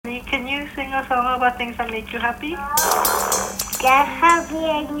sing a song about things that make you happy? Just happy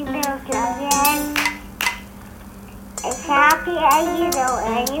and you know again. It's happy and you know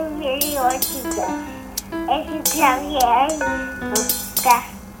and you really want to go. It's happy and you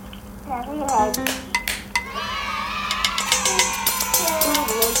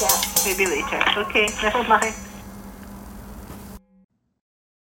Maybe later. Okay, never mind.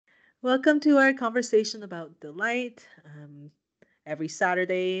 Welcome to our conversation about delight. Every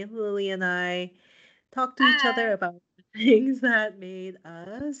Saturday, Lily and I talk to each other Hi. about things that made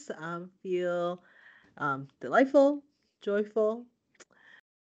us feel delightful, joyful,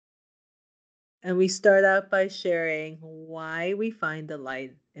 and we start out by sharing why we find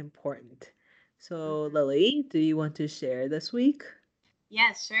delight important. So, Lily, do you want to share this week?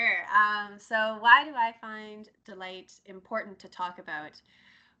 Yes, sure. So why do I find delight important to talk about?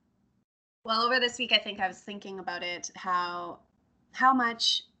 Well, over this week, I think I was thinking about it, how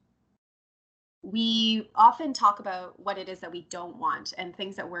much we often talk about what it is that we don't want and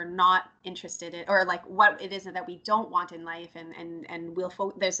things that we're not interested in, or like what it is that we don't want in life, and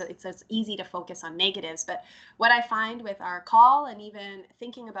it's easy to focus on negatives. But what I find with our call and even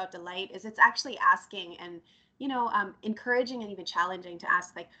thinking about delight is it's actually asking and encouraging and even challenging to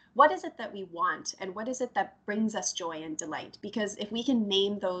ask, like, what is it that we want and what is it that brings us joy and delight? Because if we can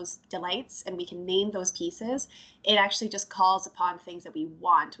name those delights and we can name those pieces, it actually just calls upon things that we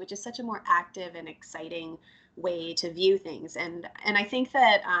want, which is such a more active and exciting way to view things. And I think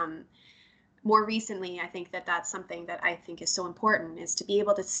that more recently, I think that that's something that I think is so important, is to be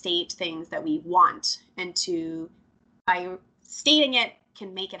able to state things that we want, and to, by stating it,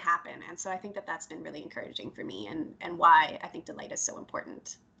 can make it happen. And so I think that that's been really encouraging for me, and why I think delight is so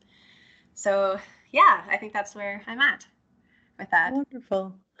important. So yeah, I think that's where I'm at with that.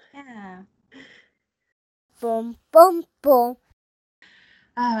 Wonderful. Yeah. Boom, boom, boom.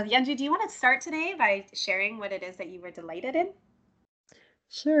 Yanju, do you want to start today by sharing what it is that you were delighted in?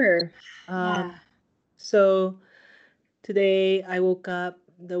 Sure. Yeah. So today I woke up,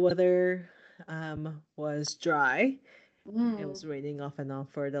 the weather was dry. It Mm. was raining off and on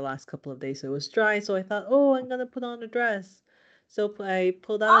for the last couple of days, so it was dry. So I thought, oh, I'm gonna put on a dress. So I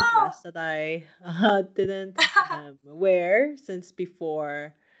pulled out a Oh. dress that I didn't wear since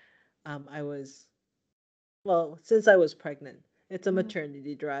before I was, well, since I was pregnant. It's a Mm.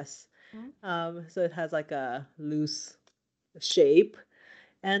 maternity dress. Mm. So it has like a loose shape,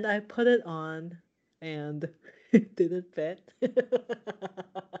 and I put it on, and it didn't fit.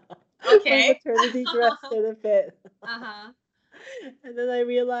 My Okay. maternity dress didn't fit. Uh-huh. And then I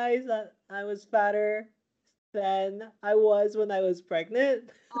realized that I was fatter than I was when I was pregnant.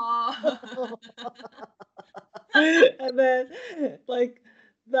 Oh. And then, like,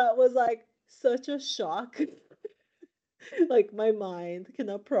 that was like such a shock. Like, my mind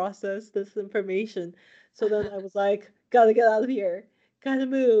cannot process this information. So then I was like, gotta get out of here, gotta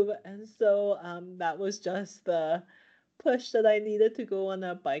move. And so that was just the push that I needed to go on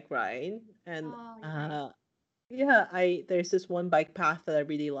a bike ride. And Oh, nice. yeah, I there's this one bike path that I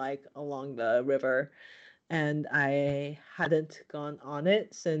really like along the river, and I hadn't gone on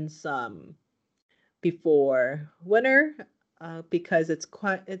it since before winter, because it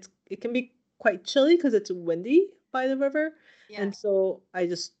can be quite chilly because it's windy by the river, Yeah. and so I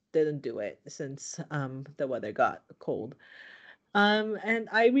just didn't do it since the weather got cold. And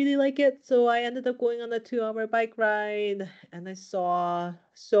I really like it, so I ended up going on a 2-hour bike ride, and I saw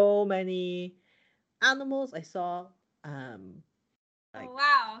so many animals. I saw like Oh,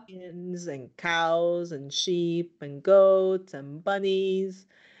 wow. chickens and cows and sheep and goats and bunnies.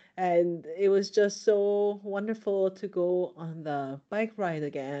 And it was just so wonderful to go on the bike ride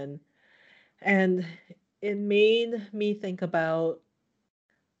again. And it made me think about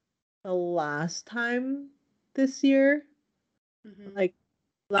the last time this year, Mm-hmm. like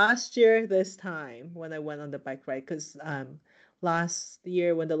last year this time when I went on the bike ride, because last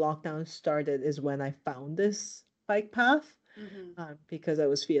year when the lockdown started is when I found this bike path, Mm-hmm. because I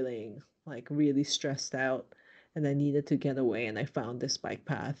was feeling like really stressed out and I needed to get away, and I found this bike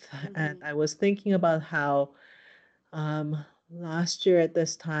path. And Mm-hmm. I was thinking about how last year at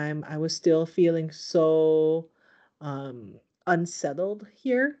this time I was still feeling so unsettled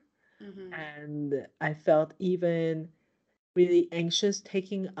here, Mm-hmm. and I felt even really anxious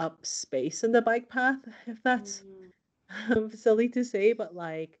taking up space in the bike path, if that's Mm-hmm. silly to say, but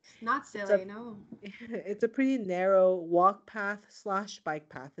like Not it's a silly, no. it's a pretty narrow walk path slash bike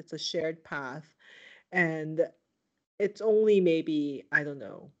path. It's a shared path, and it's only maybe, I don't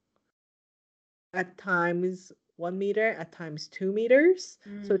know, at times 1 meter, at times 2 meters.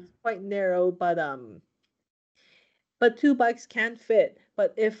 So Mm. it's quite narrow, but two bikes can fit.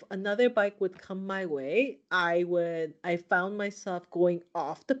 But if another bike would come my way, I found myself going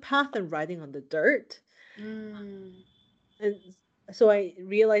off the path and riding on the dirt. Mm. And so I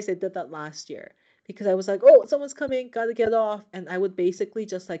realized I did that last year because I was like, oh, someone's coming, gotta get off. And I would basically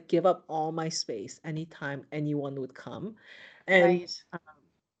just like give up all my space anytime anyone would come. And Right.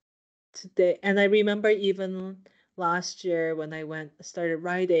 today, and I remember even last year when I started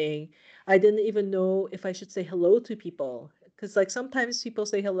riding, I didn't even know if I should say hello to people. Because like sometimes people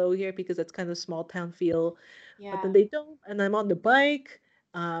say hello here because it's kind of small town feel, but then Yeah. they don't. And I'm on the bike.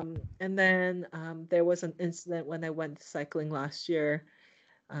 And then there was an incident when I went cycling last year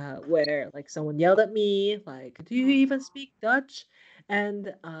where like someone yelled at me, like, "Do you Oh even no. speak Dutch?"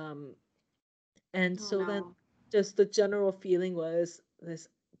 And Oh so then no. just the general feeling was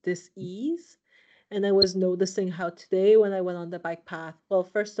this ease. And I was noticing how today when I went on the bike path, well,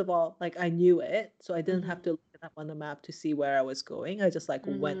 first of all, like I knew it, so I didn't have Mm-hmm. to look it up on the map to see where I was going. I just like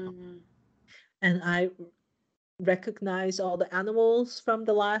went on. Mm-hmm. And I recognized all the animals from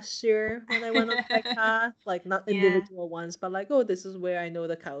the last year when I went on the bike path, like not Yeah. individual ones, but like, oh, this is where I know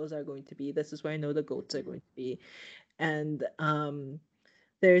the cows are going to be. This is where I know the goats are Mm-hmm. going to be. And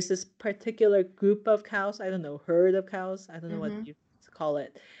there's this particular group of cows, I don't know, herd of cows, I don't know what Mm-hmm. you call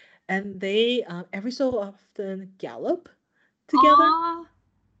it. And they every so often gallop together. Aw.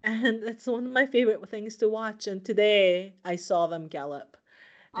 And it's one of my favorite things to watch. And today I saw them gallop.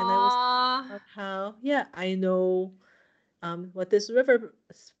 And I was Aw. like, how, yeah, I know what this river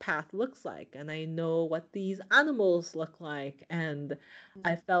path looks like, and I know what these animals look like. And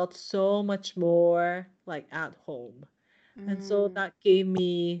I felt so much more like at home. And so Mm. that gave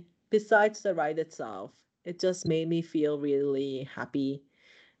me, besides the ride itself, it just made me feel really happy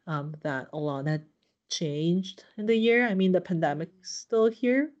that a lot had changed in the year. I mean, the pandemic's still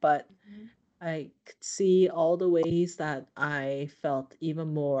here, but Mm-hmm. I could see all the ways that I felt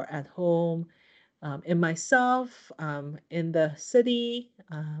even more at home in myself, in the city,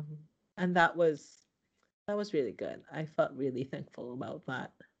 and that was really good. I felt really thankful about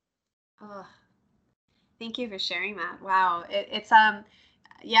that. Oh, thank you for sharing that. Wow. It's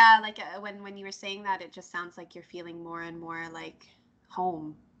yeah, like when you were saying that, it just sounds like you're feeling more and more like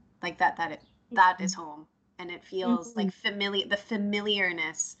home, like that is home, and it feels Mhm. like the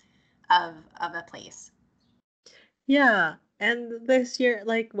familiarness of a place. Yeah, and this year,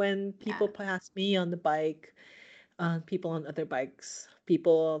 like when Yeah. people pass me on the bike, people on other bikes,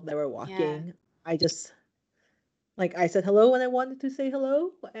 people that were Yeah. walking, I just like I said hello when I wanted to say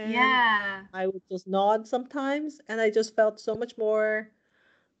hello, and Yeah. I would just nod sometimes, and I just felt so much more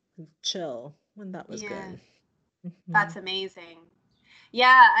chill, and that was Yeah. good. Hmm. That's amazing.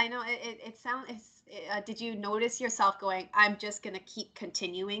 Yeah, I know. It sounds. Did you notice yourself going, I'm just going to keep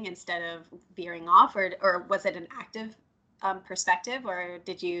continuing instead of veering off, or was it an active perspective, or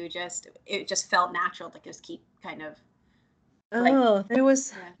it just felt natural to just keep kind of like, Oh, there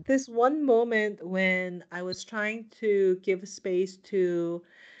was yeah. this one moment when I was trying to give space to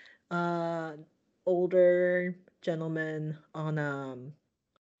older gentleman on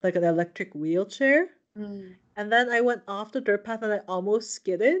like an electric wheelchair. Mm, And then I went off the dirt path and I almost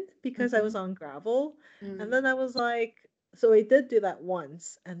skidded because I mm-hmm, was on gravel. And mm, then I was like, so I did do that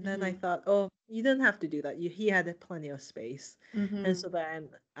once. And then I mm-hmm, thought, oh, you didn't have to do that. He had plenty of space. And mm-hmm. so then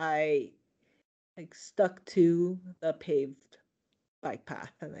I like stuck to the paved bike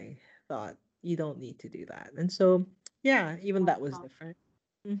path, and I thought you don't need to do that. And so yeah, even that was Wonderful. different.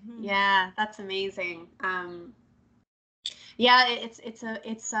 Hmm. Yeah, that's amazing. Yeah,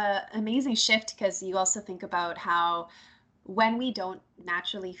 it's a amazing shift because you also think about how when we don't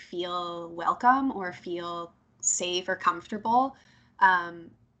naturally feel welcome or feel safe or comfortable,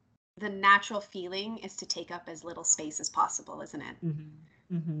 um, the natural feeling is to take up as little space as possible, isn't it? Hmm.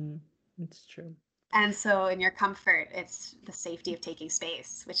 Hmm. It's true. And so in your comfort, it's the safety of taking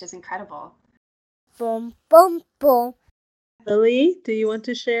space, which is incredible. Boom, boom, boom. Lily, do you want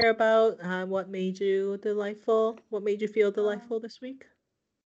to share about what made you delightful? What made you feel Um, delightful this week?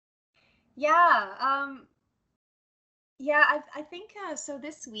 yeah, yeah, I think so.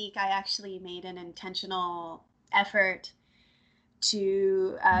 This week, I actually made an intentional effort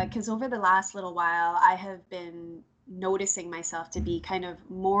to, because over the last little while, I have been noticing myself to be kind of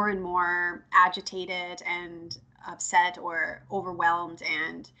more and more agitated and upset or overwhelmed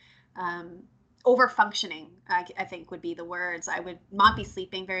and um, over functioning, I think would be the words. I would not be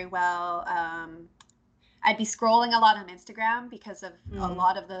sleeping very well. I'd be scrolling a lot on Instagram because of a Mm.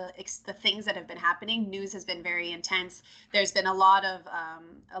 lot of the things that have been happening. News has been very intense. There's been a lot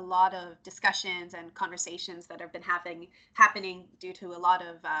of discussions and conversations that have been happening due to a lot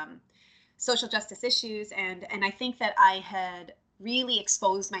of social justice issues, and I think that I had really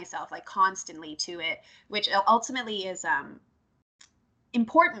exposed myself like constantly to it, which ultimately is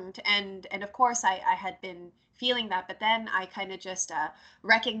important. And of course I had been feeling that, but then I kind of just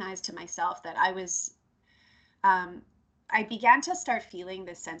recognized to myself that I began to start feeling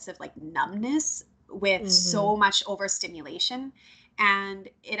this sense of like numbness with Mm-hmm. so much overstimulation. And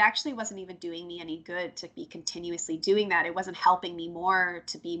it actually wasn't even doing me any good to be continuously doing that. It wasn't helping me more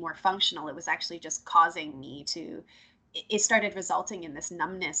to be more functional. It was actually just causing me to, it started resulting in this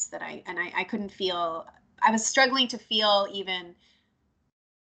numbness that I couldn't feel. I was struggling to feel even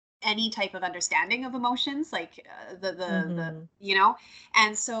any type of understanding of emotions, like the Mm-hmm.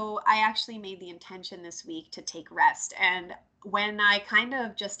 and so I actually made the intention this week to take rest. And when I kind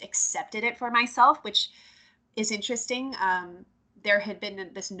of just accepted it for myself, which is interesting, there had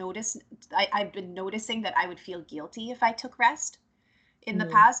been this notice. I've been noticing that I would feel guilty if I took rest in the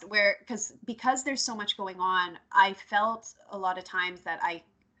Mm. past, where because there's so much going on, I felt a lot of times that I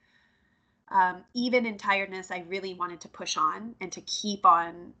even in tiredness, I really wanted to push on and to keep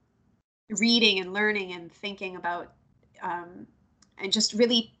on reading and learning and thinking about um, and just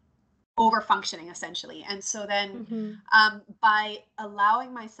really over functioning essentially. And so then Mm-hmm. by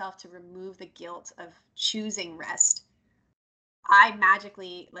allowing myself to remove the guilt of choosing rest, I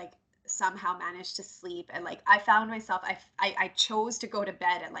magically like somehow managed to sleep. And like I found myself, I chose to go to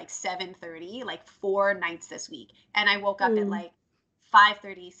bed at like 7:30 like 4 nights this week, and I woke up at Mm. like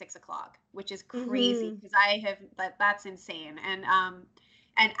 5:30, 6 o'clock, which is crazy Mm-hmm. because that's insane.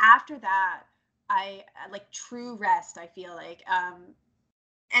 And after that, I like true rest, I feel like.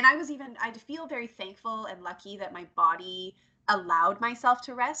 And I feel very thankful and lucky that my body allowed myself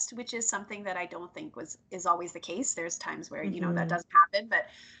to rest, which is something that I don't think is always the case. There's times where, that Mm-hmm. doesn't happen, but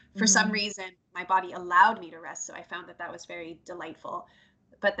for some Mm-hmm. reason my body allowed me to rest. So I found that that was very delightful.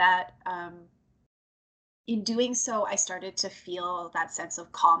 But that in doing so, I started to feel that sense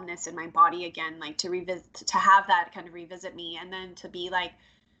of calmness in my body again, like to have that kind of revisit me, and then to be like,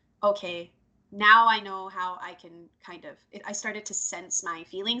 okay, now I know how I can I started to sense my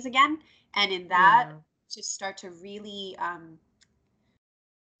feelings again. And in that, Yeah. to start to really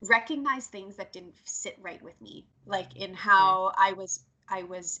recognize things that didn't sit right with me, like in Okay. how I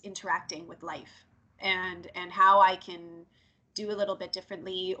was interacting with life, and how I can do a little bit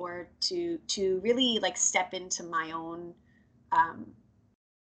differently, or to really like step into my own um,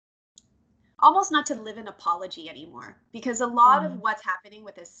 almost not to live an apology anymore, because a lot of Mm. what's happening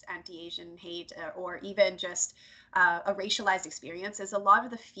with this anti-Asian hate, or even just a racialized experience, is a lot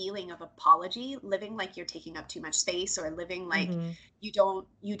of the feeling of apology, living like you're taking up too much space, or living like Mm-hmm. you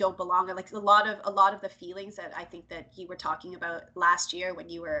don't belong, or like a lot of the feelings that I think that you were talking about last year when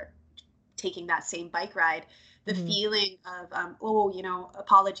you were taking that same bike ride, the Mm-hmm. feeling of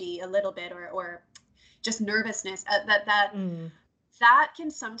apology a little bit, or just nervousness, Mm. that can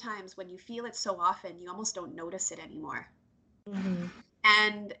sometimes, when you feel it so often, you almost don't notice it anymore. Mm-hmm.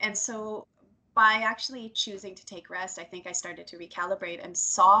 And so by actually choosing to take rest, I think I started to recalibrate and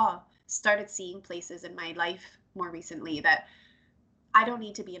started seeing places in my life more recently that I don't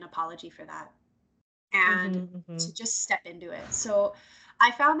need to be an apology for that, and Mm-hmm. Mm-hmm. to just step into it. So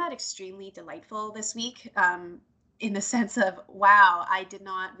I found that extremely delightful this week, in the sense of, wow, I did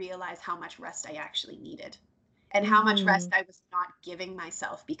not realize how much rest I actually needed, and how much rest Mm-hmm. I was not giving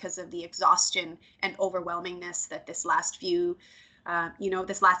myself because of the exhaustion and overwhelmingness that this last year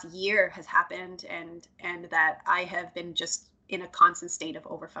has happened, and that I have been just in a constant state of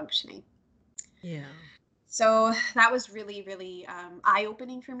overfunctioning. Yeah. So that was really, really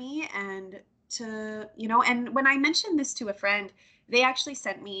eye-opening for me. And when I mentioned this to a friend, they actually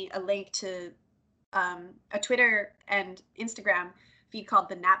sent me a link to a Twitter and Instagram feed called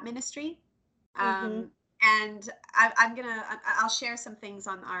the Nap Ministry. Mm-hmm. And I'll share some things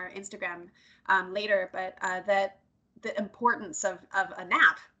on our Instagram later, but that the importance of a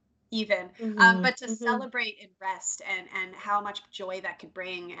nap, even, Mm-hmm. but to Mm-hmm. celebrate and rest, and how much joy that could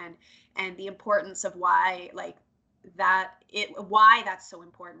bring, and the importance of why, like, why that's so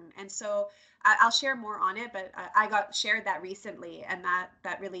important. And so I'll share more on it, but I got shared that recently, and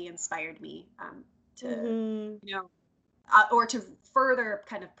that really inspired me, to Mm-hmm. or to further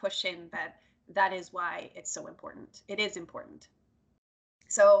kind of push in that is why it's so important. It is important.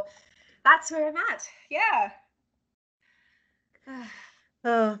 So that's where I'm at. Yeah.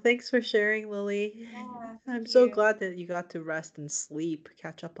 Oh, thanks for sharing, Lily. Yeah, I'm thank so you. glad that you got to rest and sleep,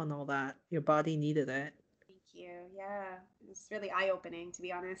 catch up on all that. Your body needed it. Thank you. Yeah. It's really eye-opening, to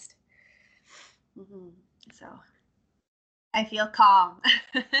be honest. So I feel calm.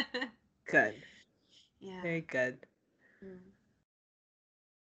 Good. Yeah. Very good. Mm.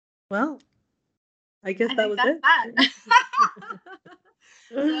 Well, I guess I that think was that's it. that.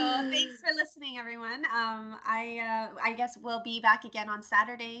 So thanks for listening, everyone. I guess we'll be back again on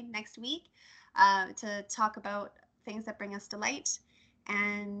Saturday next week to talk about things that bring us delight,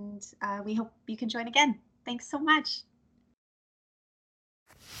 and we hope you can join again. Thanks so much.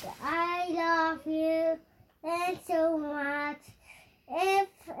 I love you and so much. If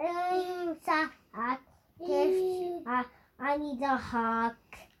I'm sad, I need a hug.